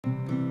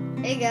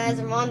Hey guys,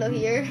 Armando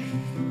here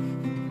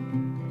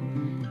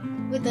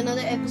with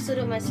another episode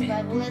of my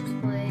survival let's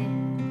play.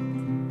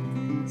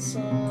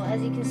 So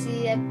as you can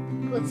see, I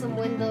put some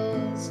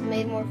windows,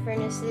 made more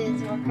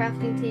furnaces, more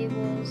crafting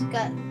tables,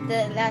 got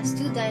the last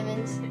 2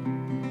 diamonds,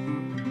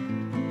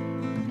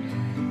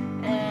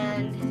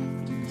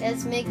 and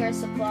let's make our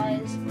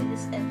supplies for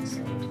this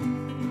episode.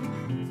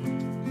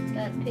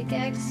 Got a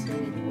pickaxe, we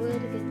need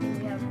wood, good thing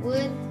we have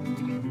wood.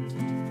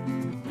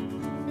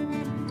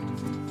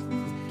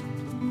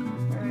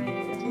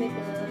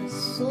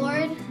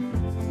 Sword,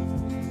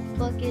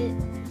 bucket,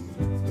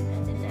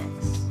 and an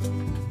axe.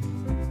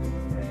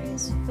 Alright,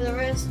 so for the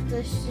rest,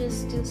 let's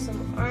just do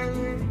some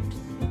armor.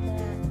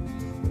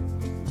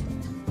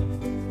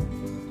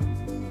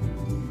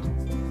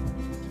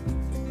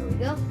 There we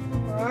go.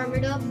 We're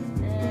armored up,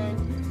 and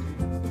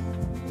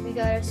we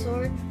got our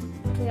sword.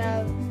 We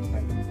have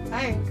our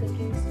iron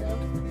cooking stuff.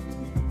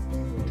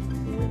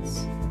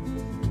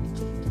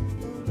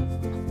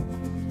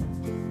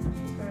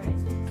 Alright,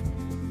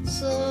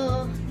 so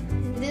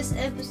this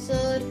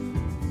episode,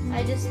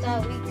 I just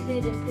thought we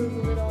could improve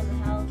a little on the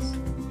house,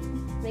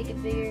 make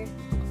it bigger,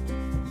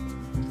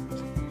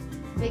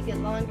 make it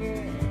longer,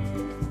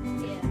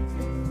 and yeah.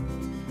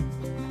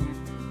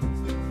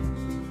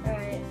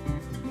 Alright,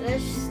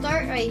 let's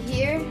start right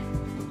here.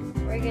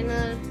 We're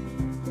gonna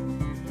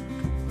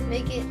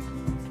make it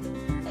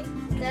like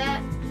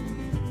that,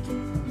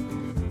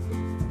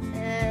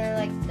 and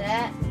like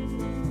that.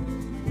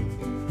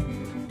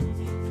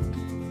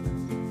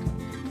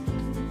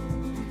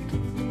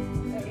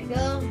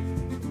 Go.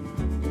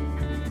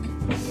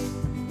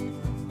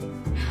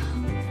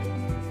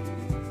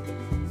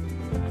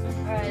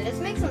 Alright, let's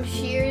make some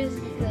shears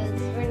because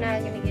we're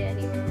not gonna get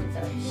anywhere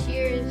without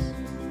shears.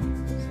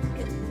 Let's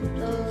get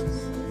those.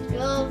 Let's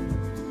go.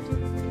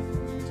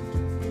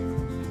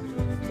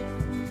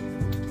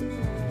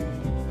 Alright,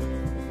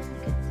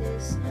 get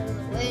this out of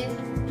the way.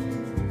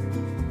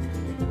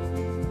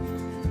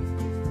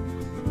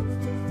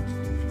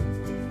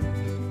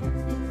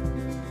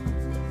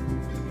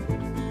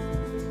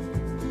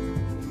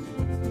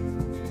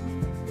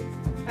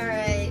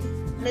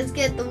 Let's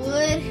get the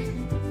wood.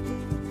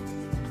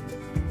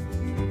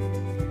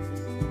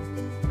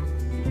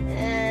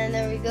 And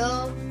there we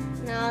go.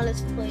 Now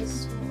let's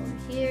place one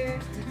here.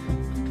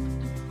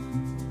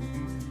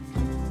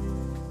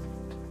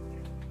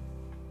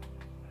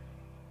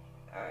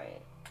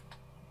 Alright.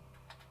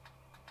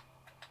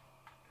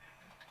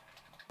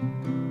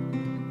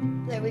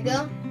 There we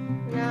go.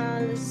 Now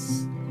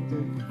let's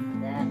do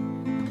that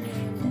and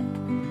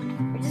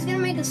that. We're just gonna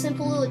make a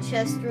simple little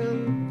chest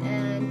room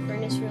and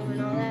furnace room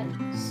and all that.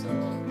 So,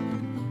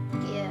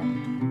 yeah.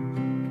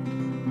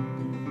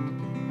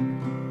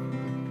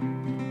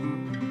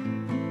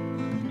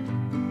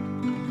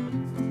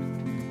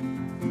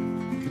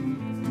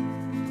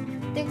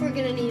 I think we're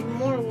gonna need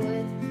more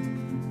wood,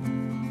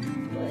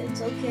 but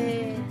it's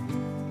okay.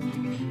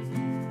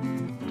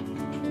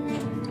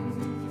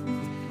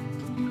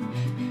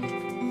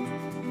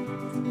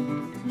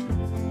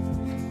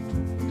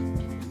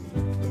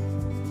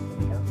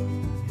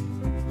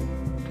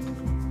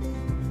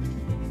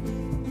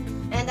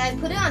 And I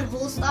put it on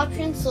host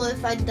option, so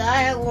if I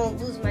die, I won't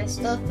lose my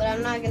stuff, but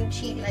I'm not gonna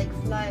cheat like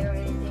fly or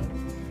anything.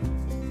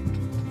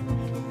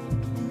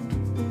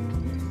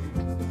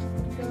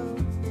 Go.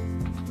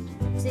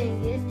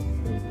 Dang it.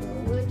 Need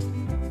more wood.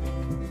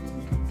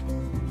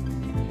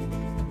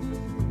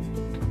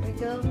 There we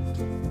go.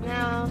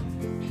 Now,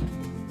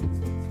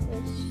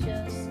 let's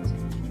just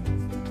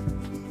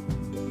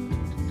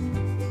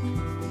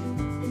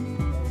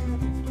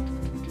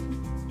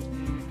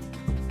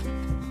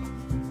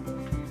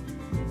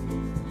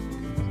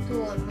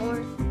one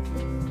more.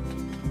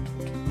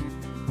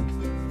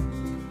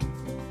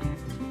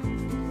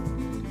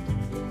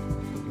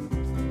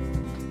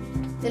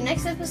 The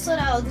next episode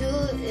I'll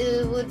do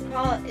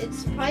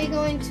it's probably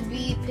going to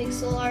be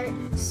pixel art,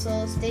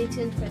 so stay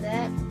tuned for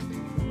that.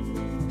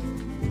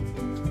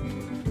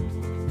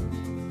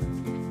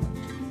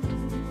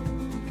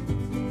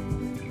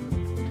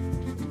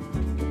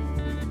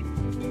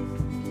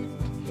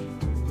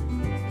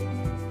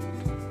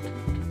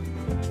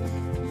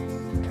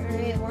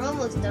 Alright, we're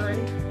almost done.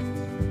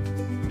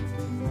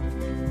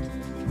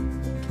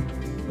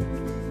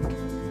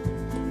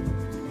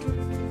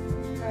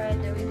 Alright,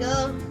 there we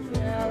go.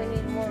 Now we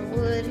need more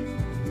wood.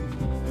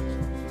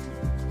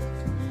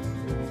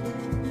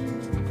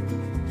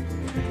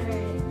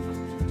 Alright.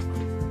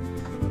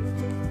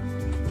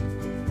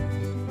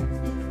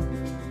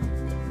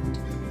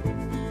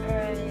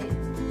 Alright.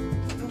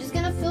 I'm just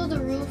gonna fill the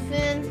roof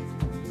in.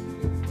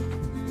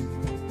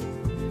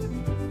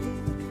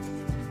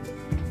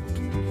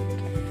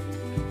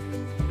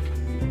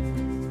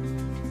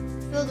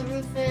 Fill the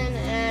roof in,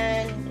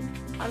 and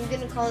I'm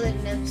gonna call it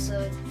an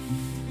episode.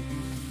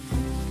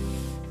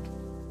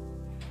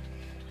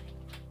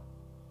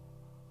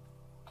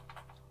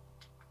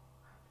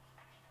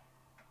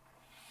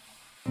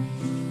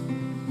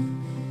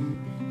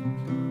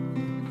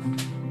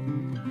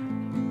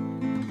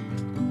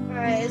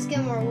 Alright, let's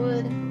get more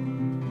wood.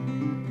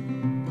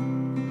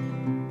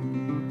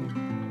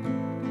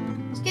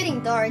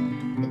 getting dark.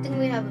 Good thing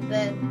we have a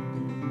bed.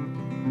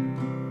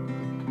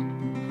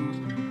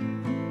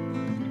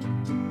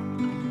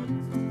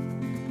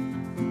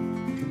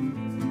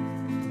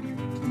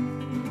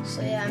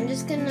 So yeah, I'm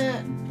just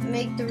gonna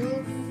make the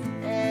roof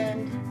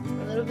and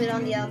a little bit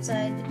on the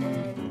outside,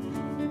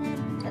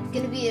 and that's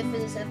gonna be it for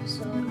this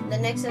episode. The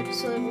next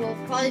episode we'll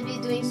probably be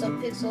doing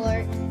some pixel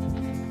art.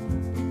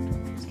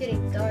 It's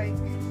getting dark.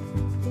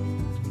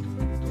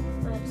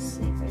 I have to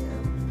sleep right now.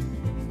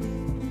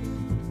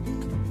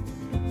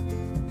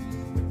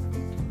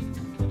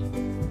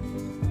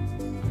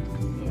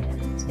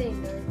 Yeah, it's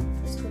getting dark.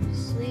 Let's go to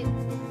sleep.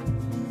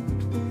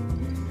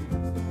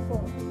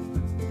 Cool.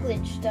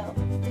 Glitched out.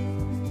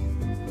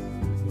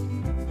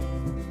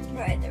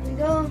 Alright, there we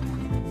go.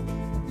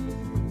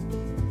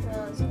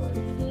 Now let's go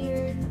in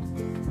here,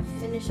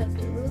 finish up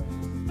the roof.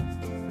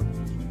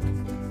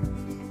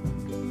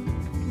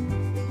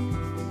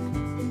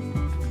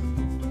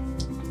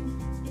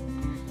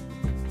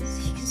 So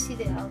you can see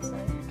the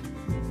outside.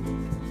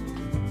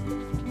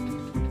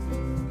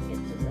 Get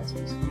this, that's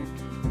basically.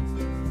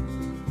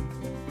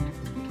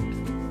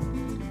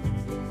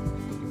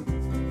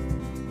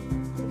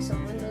 Make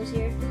some windows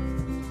here.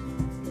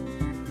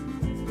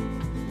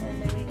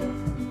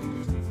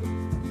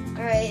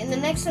 Alright, in the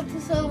next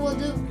episode we'll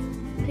do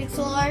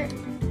pixel art,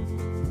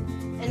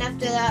 and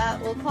after that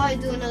we'll probably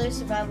do another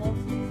survival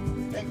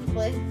Let's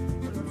Play,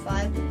 number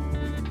 5.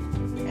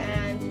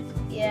 And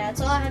yeah,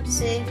 that's all I have to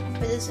say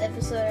for this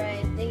episode.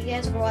 Alright, thank you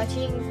guys for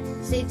watching.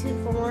 Stay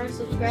tuned for more,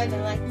 subscribe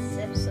and like this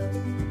episode.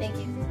 Thank you.